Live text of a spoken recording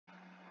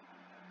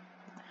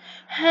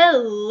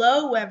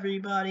Hello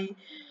everybody.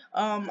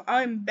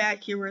 I'm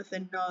back here with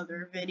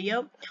another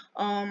video.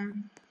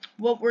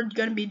 What we're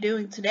gonna be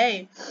doing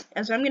today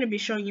is I'm gonna be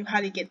showing you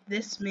how to get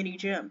this many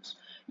gems.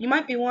 You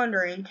might be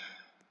wondering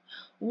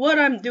what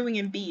I'm doing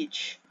in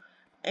Beach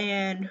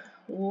and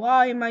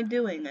why am I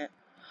doing it?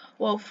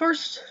 Well,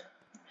 first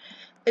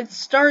it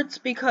starts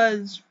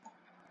because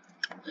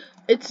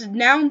it's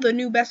now the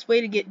new best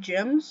way to get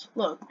gems.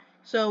 Look,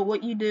 so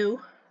what you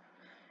do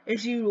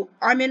is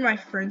I'm in my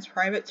friend's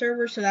private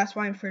server, so that's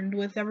why I'm friended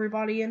with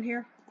everybody in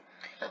here.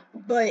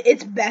 But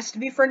it's best to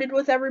be friended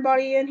with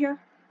everybody in here.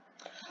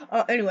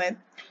 Anyway,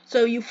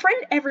 so you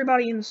friend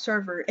everybody in the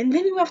server, and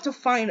then you have to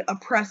find a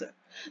present.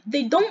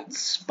 They don't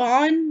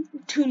spawn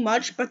too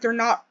much, but they're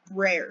not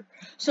rare.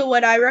 So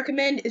what I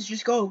recommend is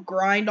just go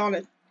grind on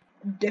a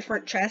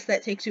different chest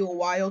that takes you a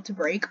while to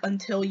break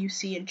until you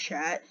see in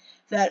chat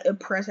that a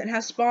present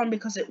has spawned,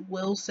 because it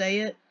will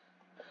say it.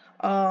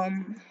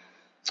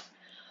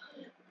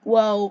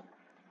 Well,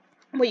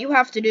 what you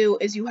have to do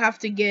is you have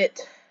to get,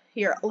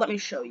 here, let me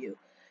show you.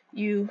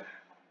 You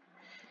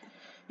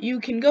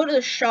can go to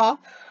the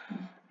shop.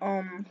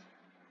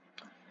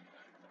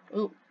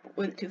 Oop,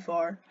 went too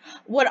far.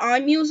 What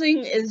I'm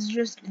using is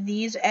just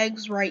these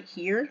eggs right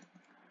here.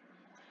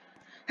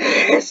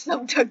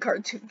 Snubtug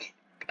cartoon.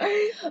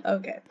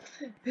 Okay,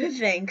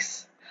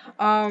 thanks.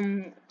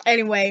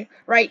 Anyway,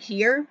 right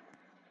here,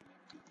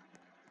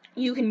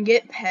 you can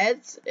get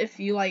pets if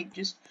you like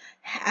just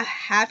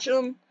hatch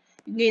them.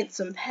 You get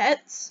some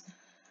pets,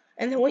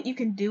 and then what you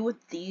can do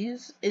with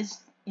these is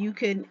you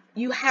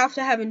have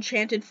to have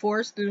enchanted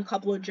forest and a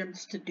couple of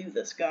gems to do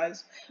this,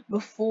 guys.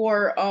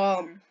 Before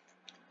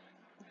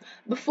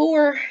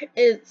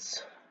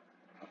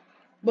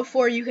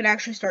you can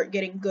actually start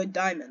getting good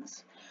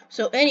diamonds.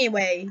 So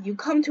anyway, you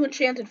come to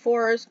Enchanted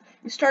Forest,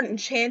 you start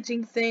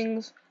enchanting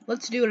things.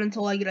 Let's do it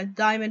until I get a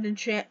diamond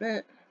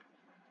enchantment.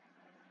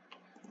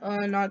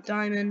 Not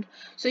diamond.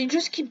 So you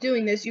just keep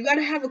doing this. You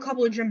gotta have a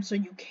couple of gems so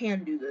you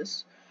can do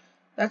this.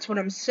 That's what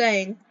I'm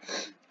saying.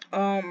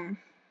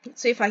 Let's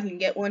see if I can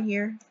get one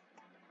here.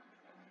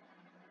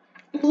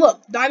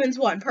 Look, diamonds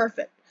 1,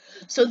 perfect.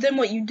 So then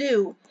what you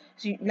do,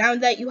 is now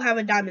that you have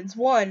a diamonds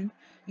 1,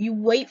 you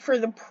wait for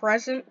the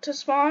present to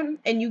spawn,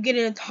 and you get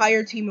an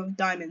entire team of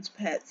diamonds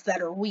pets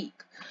that are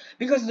weak.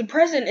 Because the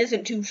present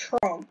isn't too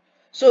strong.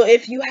 So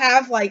if you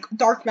have, like,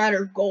 dark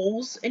matter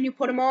goals and you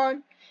put them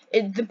on,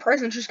 the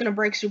present's just going to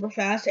break super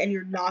fast, and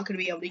you're not going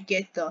to be able to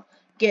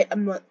get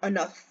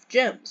enough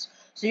gems.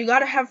 So you got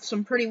to have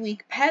some pretty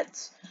weak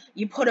pets,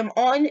 you put them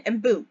on,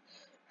 and boom.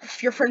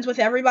 If you're friends with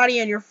everybody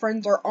and your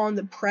friends are on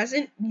the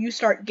present, you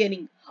start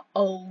getting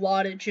a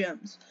lot of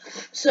gems.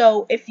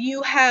 So if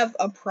you have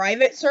a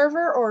private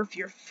server, or if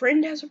your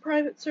friend has a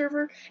private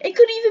server, it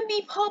could even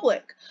be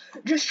public.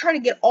 Just try to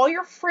get all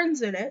your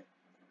friends in it,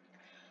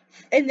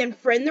 and then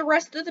friend the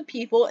rest of the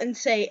people, and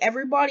say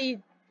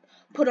everybody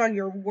put on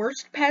your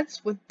worst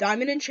pets with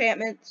diamond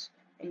enchantments,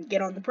 and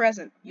get on the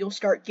present. You'll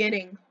start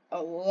getting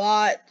a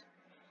lot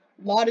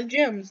of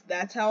gems.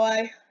 That's how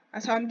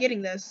I'm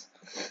getting this.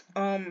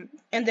 And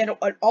then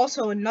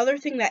also another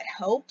thing that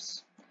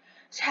helps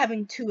is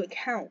having 2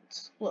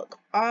 accounts. Look,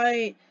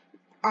 I'm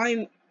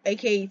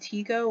aka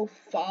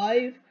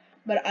Tico5,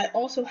 but I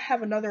also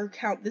have another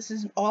account. This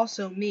is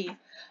also me.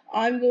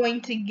 I'm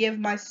going to give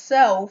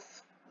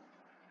myself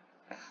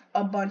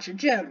a bunch of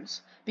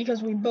gems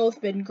because we've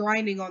both been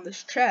grinding on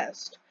this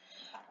chest.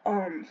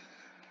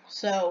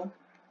 So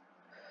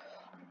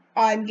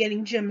I'm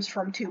getting gems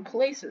from 2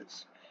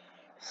 places.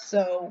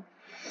 So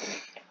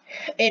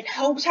it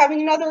helps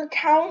having another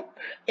account.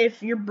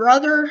 If your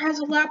brother has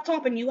a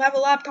laptop and you have a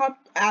laptop,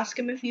 ask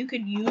him if you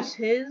could use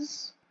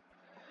his.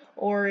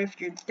 Or if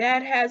your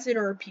dad has it,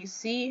 or a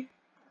PC,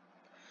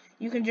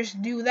 you can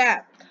just do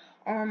that.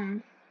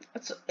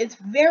 It's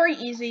very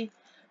easy.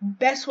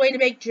 Best way to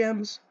make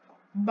gems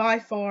by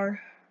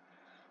far.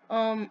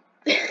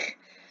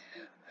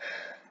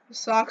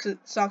 Socks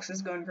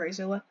is going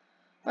crazy.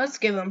 Let's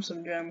give him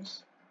some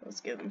gems.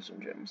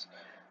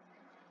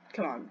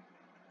 Come on.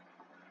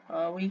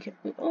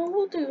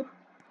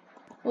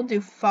 We'll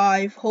do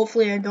 5.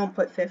 Hopefully I don't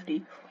put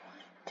 50.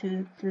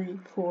 2, 3,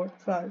 4,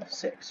 5,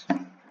 6.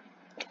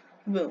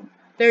 Boom.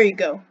 There you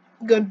go.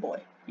 Good boy.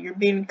 You're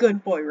being a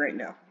good boy right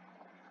now.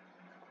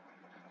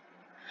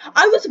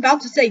 I was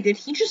about to say, did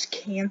he just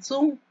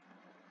cancel?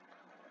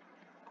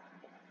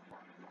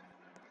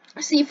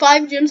 See,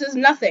 5 gems is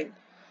nothing.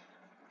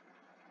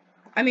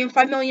 I mean,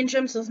 5 million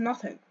gems is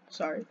nothing.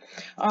 Sorry.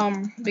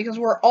 Because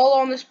we're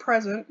all on this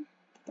present.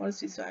 What is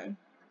he saying?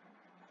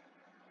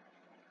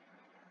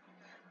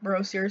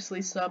 Bro,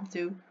 seriously, sub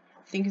to.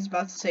 I think he's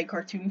about to say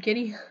Cartoon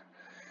Kitty.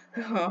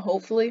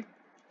 Hopefully.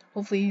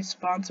 Hopefully he's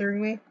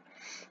sponsoring me.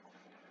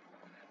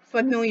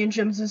 5 million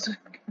gems is a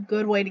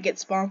good way to get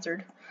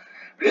sponsored.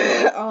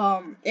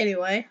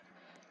 Anyway.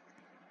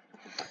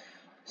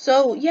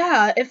 So,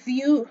 yeah,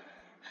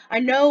 I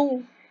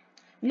know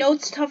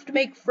it's tough to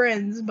make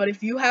friends, but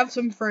if you have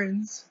some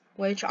friends,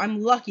 which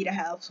I'm lucky to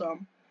have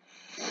some,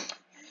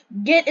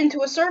 get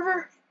into a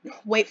server,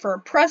 wait for a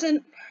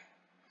present,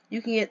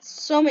 You can get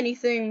so many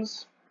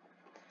things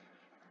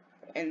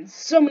and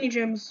so many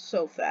gems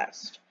so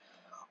fast.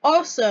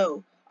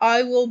 Also,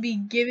 I will be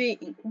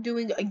doing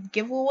a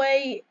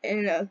giveaway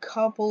in a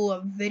couple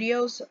of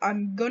videos.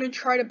 I'm gonna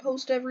try to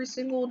post every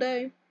single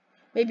day,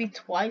 maybe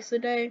twice a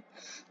day.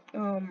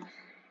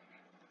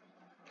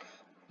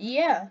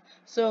 Yeah,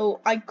 so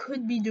I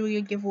could be doing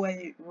a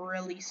giveaway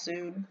really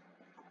soon.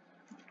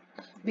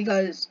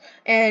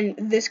 And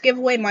this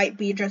giveaway might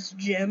be just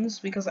gems,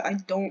 because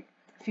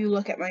if you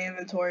look at my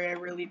inventory, I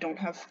really don't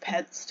have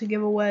pets to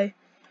give away.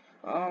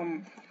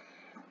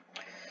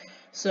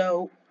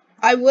 So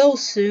I will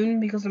soon,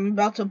 because I'm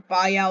about to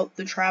buy out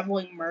the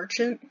traveling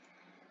merchant,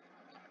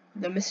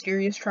 the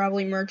mysterious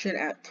traveling merchant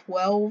at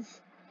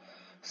 12.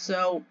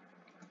 So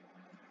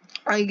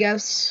I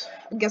guess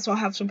I'll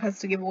have some pets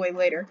to give away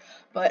later.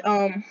 But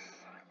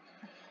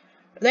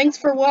thanks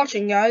for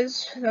watching,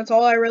 guys. That's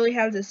all I really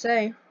have to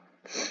say.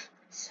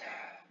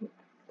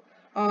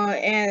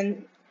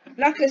 And I'm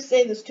not gonna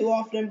say this too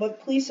often,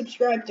 but please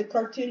subscribe to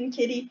Cartoon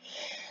Kitty,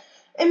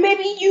 and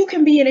maybe you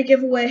can be in a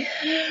giveaway.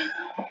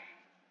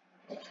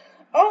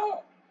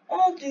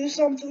 I'll do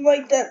something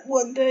like that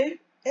one day.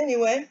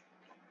 Anyway,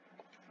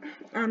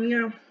 I'm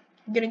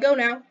gonna go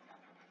now.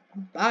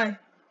 Bye.